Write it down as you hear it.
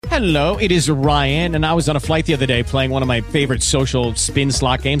Hello, it is Ryan, and I was on a flight the other day playing one of my favorite social spin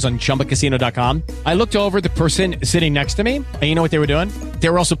slot games on ChumbaCasino.com. I looked over at the person sitting next to me, and you know what they were doing? They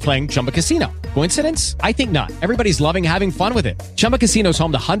were also playing Chumba Casino. Coincidence? I think not. Everybody's loving having fun with it. Chumba Casino is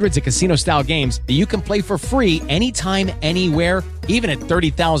home to hundreds of casino-style games that you can play for free anytime, anywhere, even at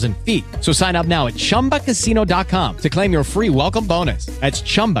 30,000 feet. So sign up now at ChumbaCasino.com to claim your free welcome bonus. That's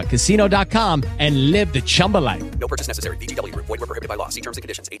ChumbaCasino.com and live the Chumba life. No purchase necessary. VGW. Void where prohibited by law. See terms and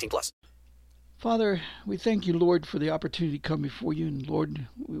conditions. 18+. Father, we thank you, Lord, for the opportunity to come before you. And Lord,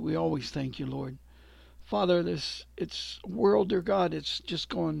 we always thank you, Lord. Father, it's world, dear God, it's just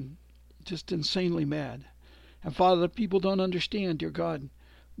going just insanely mad. And Father, the people don't understand, dear God,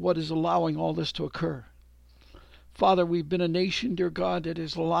 what is allowing all this to occur. Father, we've been a nation, dear God, that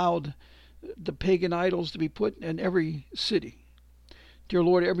has allowed the pagan idols to be put in every city. Dear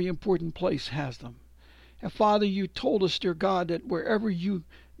Lord, every important place has them. And Father, you told us, dear God, that wherever you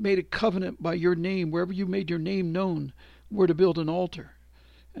made a covenant by your name, wherever you made your name known, we're to build an altar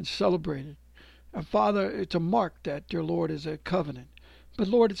and celebrate it. And Father, to mark that, dear Lord, as a covenant. But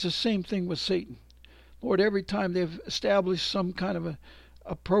Lord, it's the same thing with Satan. Lord, every time they've established some kind of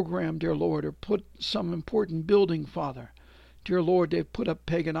a program, dear Lord, or put some important building, Father, dear Lord, they've put up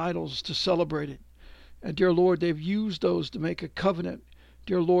pagan idols to celebrate it. And dear Lord, they've used those to make a covenant,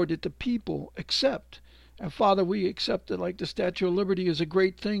 dear Lord, that the people accept. And Father, we accept it like the Statue of Liberty is a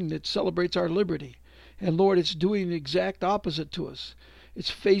great thing that celebrates our liberty. And Lord, it's doing the exact opposite to us. It's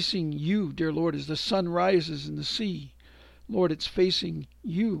facing you, dear Lord, as the sun rises in the sea. Lord, it's facing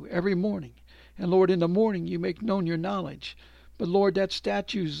you every morning. And Lord, in the morning you make known your knowledge. But Lord, that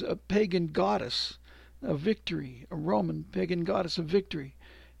statue's a pagan goddess of victory, a Roman pagan goddess of victory.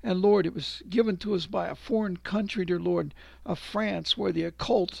 And Lord, it was given to us by a foreign country, dear Lord, of France, where the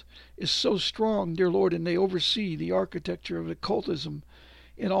occult is so strong, dear Lord, and they oversee the architecture of occultism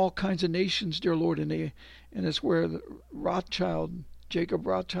in all kinds of nations, dear Lord, and it's where Jacob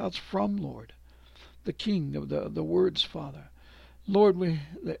Rothschild's from, Lord, the king of the words, Father. Lord,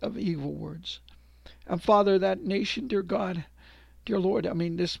 of evil words. And Father, that nation, dear God, dear Lord,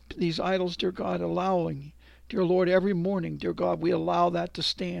 these idols, dear God, allowing, dear Lord, every morning, dear God, we allow that to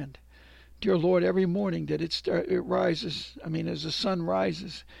stand. Dear Lord, every morning that it rises, as the sun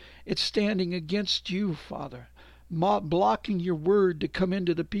rises, it's standing against you, Father, blocking your word to come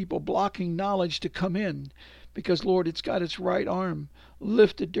into the people, blocking knowledge to come in, because, Lord, it's got its right arm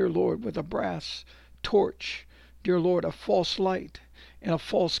lifted, dear Lord, with a brass torch, dear Lord, a false light and a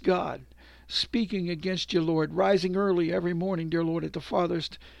false God, speaking against you, Lord, rising early every morning, dear Lord, at the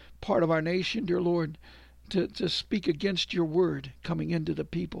farthest part of our nation, dear Lord, to speak against your word coming into the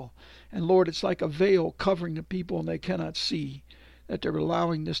people. And Lord, it's like a veil covering the people, and they cannot see that they're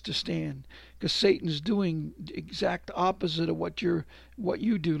allowing this to stand, because Satan's doing the exact opposite of what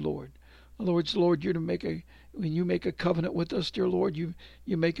you do, Lord. In other words, Lord, when you make a covenant with us, dear Lord, you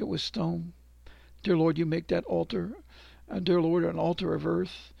make it with stone. Dear Lord, you make that altar, dear Lord, an altar of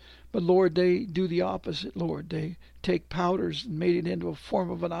earth. But Lord, they do the opposite, Lord. They take powders and made it into a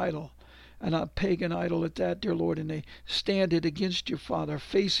form of an idol, and a pagan idol at that, dear Lord, and they stand it against you, Father,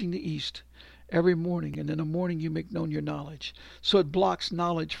 facing the east every morning. And in the morning you make known your knowledge. So it blocks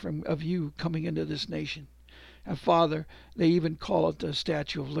knowledge of you coming into this nation. And Father, they even call it the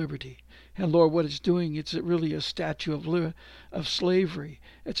Statue of Liberty. And Lord, what it's doing, it's really a statue of slavery.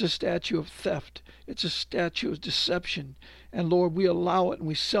 It's a statue of theft. It's a statue of deception. And Lord, we allow it and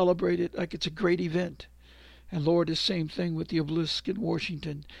we celebrate it like it's a great event. And Lord, the same thing with the obelisk in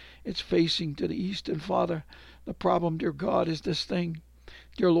Washington. It's facing to the east. And Father, the problem, dear God, is this thing,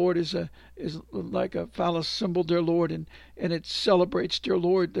 dear Lord, is like a phallus symbol, dear Lord, and it celebrates, dear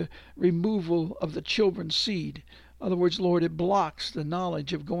Lord, the removal of the children's seed. In other words, Lord, it blocks the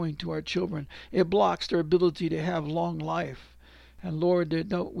knowledge of going to our children. It blocks their ability to have long life. And Lord,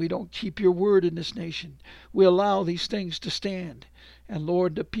 we don't keep your word in this nation. We allow these things to stand. And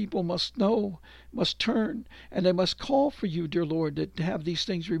Lord, the people must know, must turn, and they must call for you, dear Lord, to have these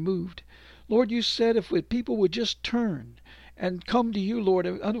things removed. Lord, you said if people would just turn and come to you, Lord,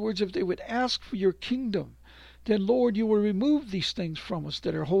 in other words, if they would ask for your kingdom, then, Lord, you will remove these things from us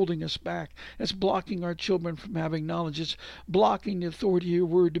that are holding us back. It's blocking our children from having knowledge. It's blocking the authority of your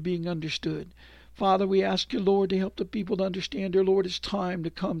word to being understood. Father, we ask you, Lord, to help the people to understand, dear Lord, it's time to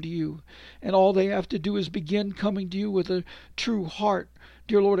come to you. And all they have to do is begin coming to you with a true heart,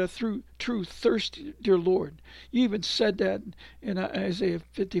 dear Lord, a true thirst, dear Lord. You even said that in Isaiah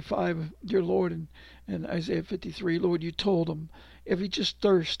 55, dear Lord, and Isaiah 53, Lord, you told them, if you just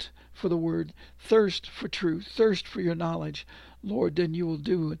thirst for the word, thirst for truth, thirst for your knowledge, Lord, then you will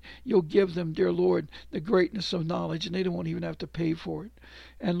do it. You'll give them, dear Lord, the greatness of knowledge, and they won't even have to pay for it.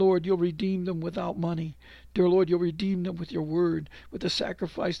 And Lord, you'll redeem them without money. Dear Lord, you'll redeem them with your word, with the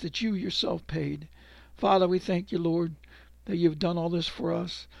sacrifice that you yourself paid. Father, we thank you, Lord, that you've done all this for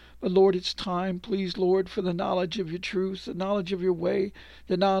us. But Lord, it's time, please, Lord, for the knowledge of your truth, the knowledge of your way,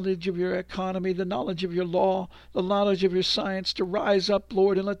 the knowledge of your economy, the knowledge of your law, the knowledge of your science to rise up,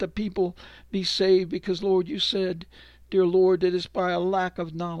 Lord, and let the people be saved. Because, Lord, you said, dear Lord, that it's by a lack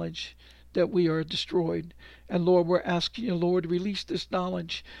of knowledge that we are destroyed. And Lord, we're asking you, Lord, to release this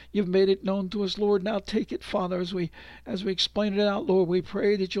knowledge. You've made it known to us, Lord. Now take it, Father, as we explain it out, Lord. We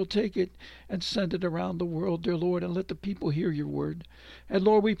pray that you'll take it and send it around the world, dear Lord, and let the people hear your word. And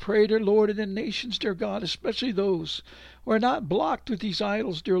Lord, we pray, dear Lord, in the nations, dear God, especially those who are not blocked with these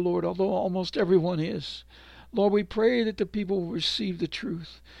idols, dear Lord, although almost everyone is. Lord, we pray that the people will receive the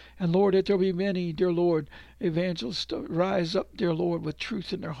truth. And Lord, that there will be many, dear Lord, evangelists to rise up, dear Lord, with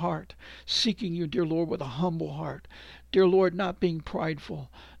truth in their heart, seeking you, dear Lord, with a humble heart. Dear Lord, not being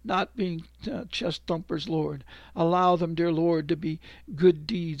prideful, not being chest thumpers, Lord. Allow them, dear Lord, to be good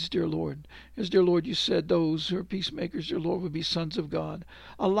deeds, dear Lord. As, dear Lord, you said those who are peacemakers, dear Lord, would be sons of God.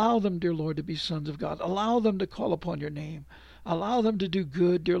 Allow them, dear Lord, to be sons of God. Allow them to call upon your name. Allow them to do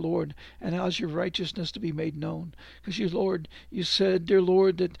good, dear Lord, and cause your righteousness to be made known. Because you, Lord, you said, dear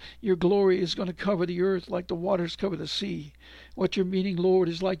Lord, that your glory is going to cover the earth like the waters cover the sea. What you're meaning, Lord,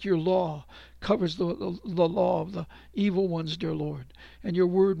 is like your law covers the law of the evil ones, dear Lord. And your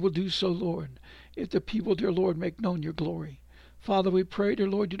word will do so, Lord, if the people, dear Lord, make known your glory. Father, we pray, dear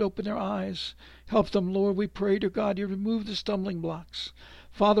Lord, you'd open their eyes. Help them, Lord. We pray, dear God, you remove the stumbling blocks.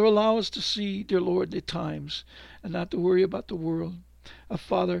 Father, allow us to see, dear Lord, the times and not to worry about the world.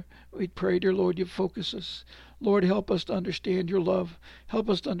 Father, we pray, dear Lord, you focus us. Lord, help us to understand your love. Help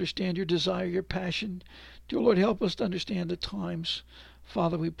us to understand your desire, your passion. Dear Lord, help us to understand the times.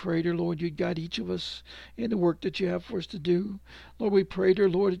 Father, we pray, dear Lord, you'd guide each of us in the work that you have for us to do. Lord, we pray, dear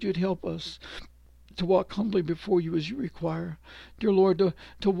Lord, that you'd help us to walk humbly before you as you require. Dear Lord,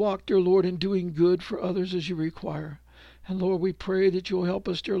 to walk, dear Lord, in doing good for others as you require. And Lord, we pray that you'll help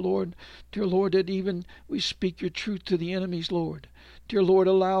us, dear Lord, that even we speak your truth to the enemies, Lord. Dear Lord,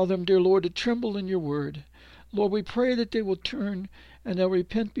 allow them, dear Lord, to tremble in your word. Lord, we pray that they will turn and they'll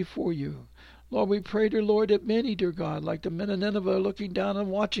repent before you. Lord, we pray, dear Lord, that many, dear God, like the men of Nineveh, are looking down and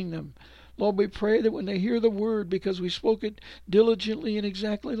watching them. Lord, we pray that when they hear the word, because we spoke it diligently and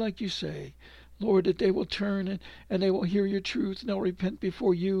exactly like you say, Lord, that they will turn and they will hear your truth and they'll repent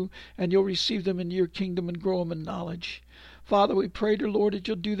before you and you'll receive them into your kingdom and grow them in knowledge. Father, we pray, dear Lord, that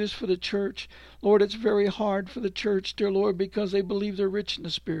you'll do this for the church. Lord, it's very hard for the church, dear Lord, because they believe they're rich in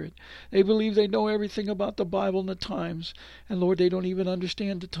the Spirit. They believe they know everything about the Bible and the times. And Lord, they don't even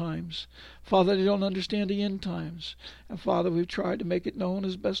understand the times. Father, they don't understand the end times. And Father, we've tried to make it known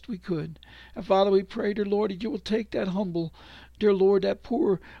as best we could. And Father, we pray, dear Lord, that you will take that humble, dear Lord, that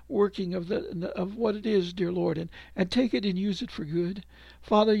poor working of what it is, dear Lord, and take it and use it for good.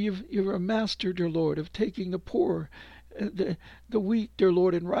 Father, you're a master, dear Lord, of taking the poor, the weak, dear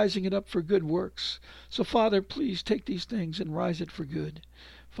Lord, and rising it up for good works. So, Father, please take these things and rise it for good.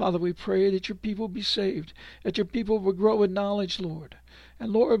 Father, we pray that your people be saved, that your people will grow in knowledge, Lord.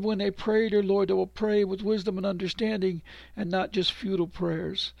 And Lord, when they pray, dear Lord, they will pray with wisdom and understanding and not just futile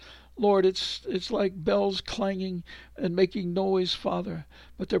prayers. Lord, it's like bells clanging and making noise, Father,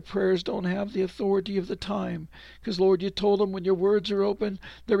 but their prayers don't have the authority of the time. Because, Lord, you told them when your words are open,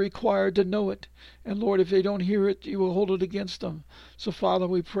 they're required to know it. And, Lord, if they don't hear it, you will hold it against them. So, Father,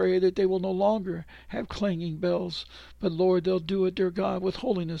 we pray that they will no longer have clanging bells, but, Lord, they'll do it, dear God, with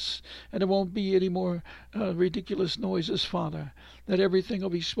holiness, and there won't be any more ridiculous noises, Father, that everything will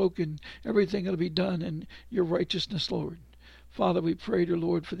be spoken, everything will be done in your righteousness, Lord. Father, we pray, dear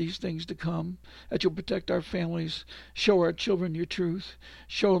Lord, for these things to come, that you'll protect our families, show our children your truth,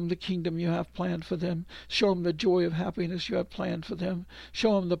 show them the kingdom you have planned for them, show them the joy of happiness you have planned for them,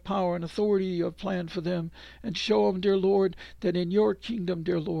 show them the power and authority you have planned for them, and show them, dear Lord, that in your kingdom,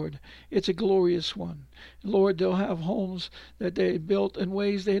 dear Lord, it's a glorious one. Lord, they'll have homes that they built in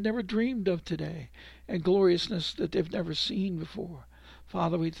ways they had never dreamed of today, and gloriousness that they've never seen before.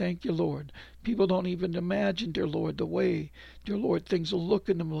 Father, we thank you, Lord, People don't even imagine, dear Lord, the way, dear Lord, things will look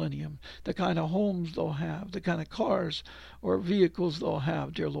in the millennium, the kind of homes they'll have, the kind of cars or vehicles they'll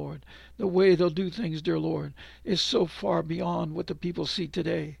have, dear Lord. The way they'll do things, dear Lord, is so far beyond what the people see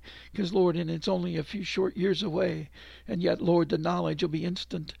today. Because, Lord, and it's only a few short years away, and yet, Lord, the knowledge will be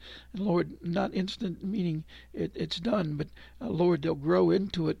instant. And, Lord, not instant meaning it's done, but, Lord, they'll grow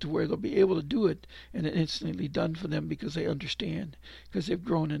into it to where they'll be able to do it, and it's instantly done for them because they understand, because they've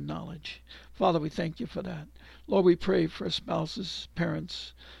grown in knowledge. Father, we thank you for that. Lord, we pray for spouses,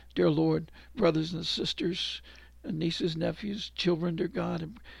 parents, dear Lord, brothers and sisters, and nieces, nephews, children, dear God,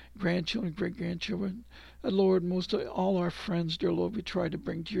 and grandchildren, great-grandchildren. And Lord, most of all our friends, dear Lord, we try to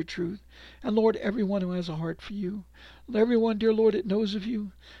bring to your truth. And Lord, everyone who has a heart for you. Everyone, dear Lord, that knows of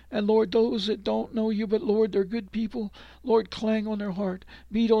you. And Lord, those that don't know you, but Lord, they're good people. Lord, clang on their heart,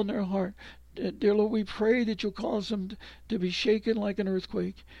 beat on their heart. Dear Lord, we pray that you'll cause them to be shaken like an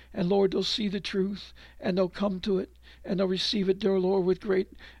earthquake. And Lord, they'll see the truth and they'll come to it. And they'll receive it, dear Lord, with great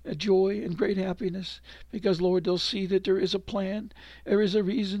joy and great happiness. Because, Lord, they'll see that there is a plan, there is a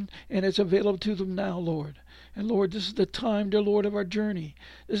reason, and it's available to them now, Lord. And, Lord, this is the time, dear Lord, of our journey.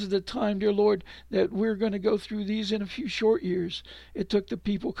 This is the time, dear Lord, that we're going to go through these in a few short years. It took the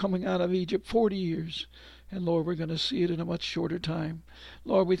people coming out of Egypt 40 years. And, Lord, we're going to see it in a much shorter time.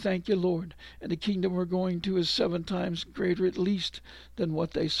 Lord, we thank you, Lord. And the kingdom we're going to is 7 times greater at least than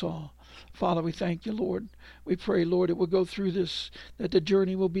what they saw. Father, we thank you, Lord. We pray, Lord, that we'll go through this, that the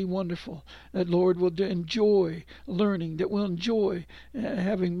journey will be wonderful, that, Lord, we'll enjoy learning, that we'll enjoy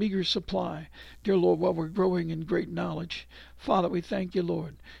having meager supply, dear Lord, while we're growing in great knowledge. Father, we thank you,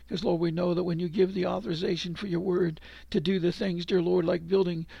 Lord, because, Lord, we know that when you give the authorization for your word to do the things, dear Lord, like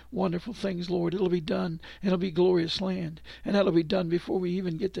building wonderful things, Lord, it'll be done, and it'll be glorious land, and that'll be done before we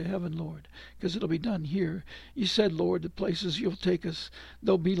even get to heaven, Lord, because it'll be done here. You said, Lord, the places you'll take us,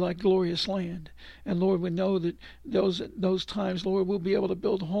 they'll be like glorious land. And, Lord, we know that those times, Lord, we'll be able to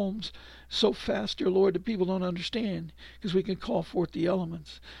build homes so fast, dear Lord, that people don't understand, because we can call forth the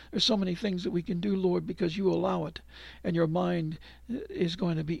elements. There's so many things that we can do, Lord, because you allow it, and your mind is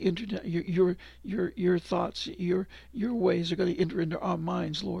going to be your thoughts, your ways are going to enter into our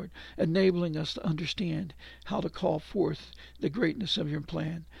minds, Lord, enabling us to understand how to call forth the greatness of your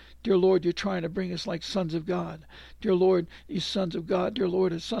plan. Dear Lord, you're trying to bring us like sons of God. Dear Lord, you sons of God, dear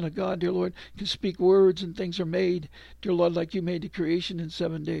Lord, a son of God, dear Lord, can speak words and things are made, dear Lord, like you made the creation in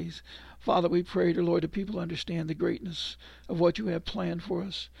 7 days. Father, we pray, dear Lord, that people understand the greatness of what you have planned for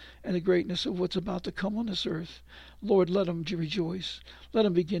us and the greatness of what's about to come on this earth. Lord, let them rejoice. Let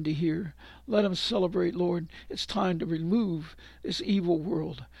them begin to hear. Let them celebrate, Lord. It's time to remove this evil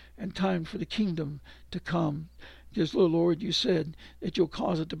world and time for the kingdom to come. Because, Lord, you said that you'll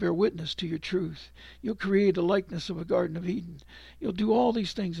cause it to bear witness to your truth. You'll create a likeness of a Garden of Eden. You'll do all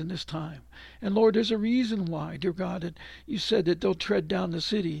these things in this time. And, Lord, there's a reason why, dear God, that you said that they'll tread down the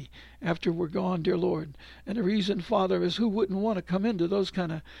city after we're gone, dear Lord. And the reason, Father, is who wouldn't want to come into those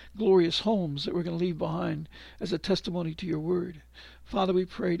kind of glorious homes that we're going to leave behind as a testimony to your word. Father, we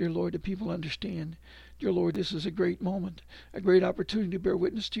pray, dear Lord, that people understand. Dear Lord, this is a great moment, a great opportunity to bear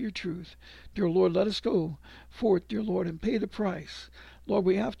witness to your truth. Dear Lord, let us go forth, dear Lord, and pay the price. Lord,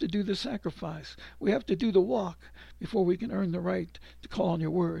 we have to do the sacrifice. We have to do the walk before we can earn the right to call on your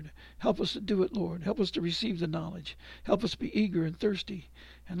word. Help us to do it, Lord. Help us to receive the knowledge. Help us be eager and thirsty.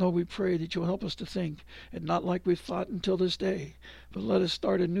 And Lord, we pray that you'll help us to think, and not like we've thought until this day, but let us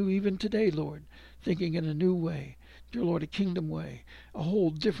start anew even today, Lord, thinking in a new way. Dear Lord, a kingdom way, a whole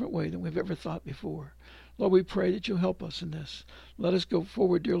different way than we've ever thought before. Lord, we pray that you'll help us in this. Let us go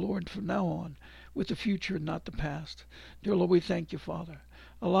forward, dear Lord, from now on with the future and not the past. Dear Lord, we thank you, Father.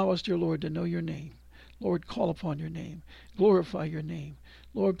 Allow us, dear Lord, to know your name. Lord, call upon your name. Glorify your name.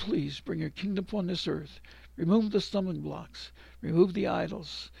 Lord, please bring your kingdom upon this earth. Remove the stumbling blocks. Remove the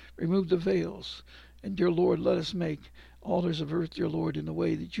idols. Remove the veils. And, dear Lord, let us make altars of earth, dear Lord, in the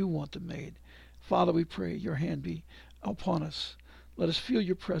way that you want them made. Father, we pray your hand be upon us. Let us feel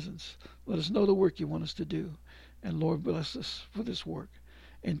your presence. Let us know the work you want us to do. And Lord, bless us for this work.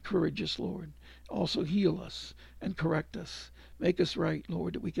 Encourage us, Lord. Also heal us and correct us. Make us right,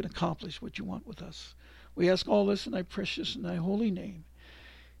 Lord, that we can accomplish what you want with us. We ask all this in thy precious and thy holy name.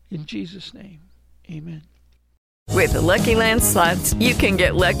 In Jesus' name, amen. With the Lucky Land Slots, you can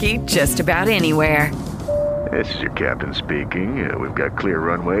get lucky just about anywhere. This is your captain speaking. We've got clear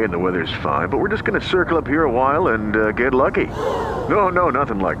runway and the weather's fine, but we're just going to circle up here a while and get lucky. No,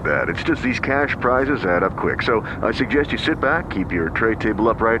 nothing like that. It's just these cash prizes add up quick. So I suggest you sit back, keep your tray table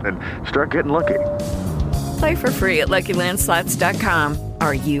upright, and start getting lucky. Play for free at LuckyLandSlots.com.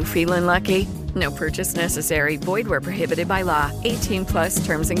 Are you feeling lucky? No purchase necessary. Void where prohibited by law. 18+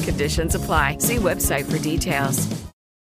 terms and conditions apply. See website for details.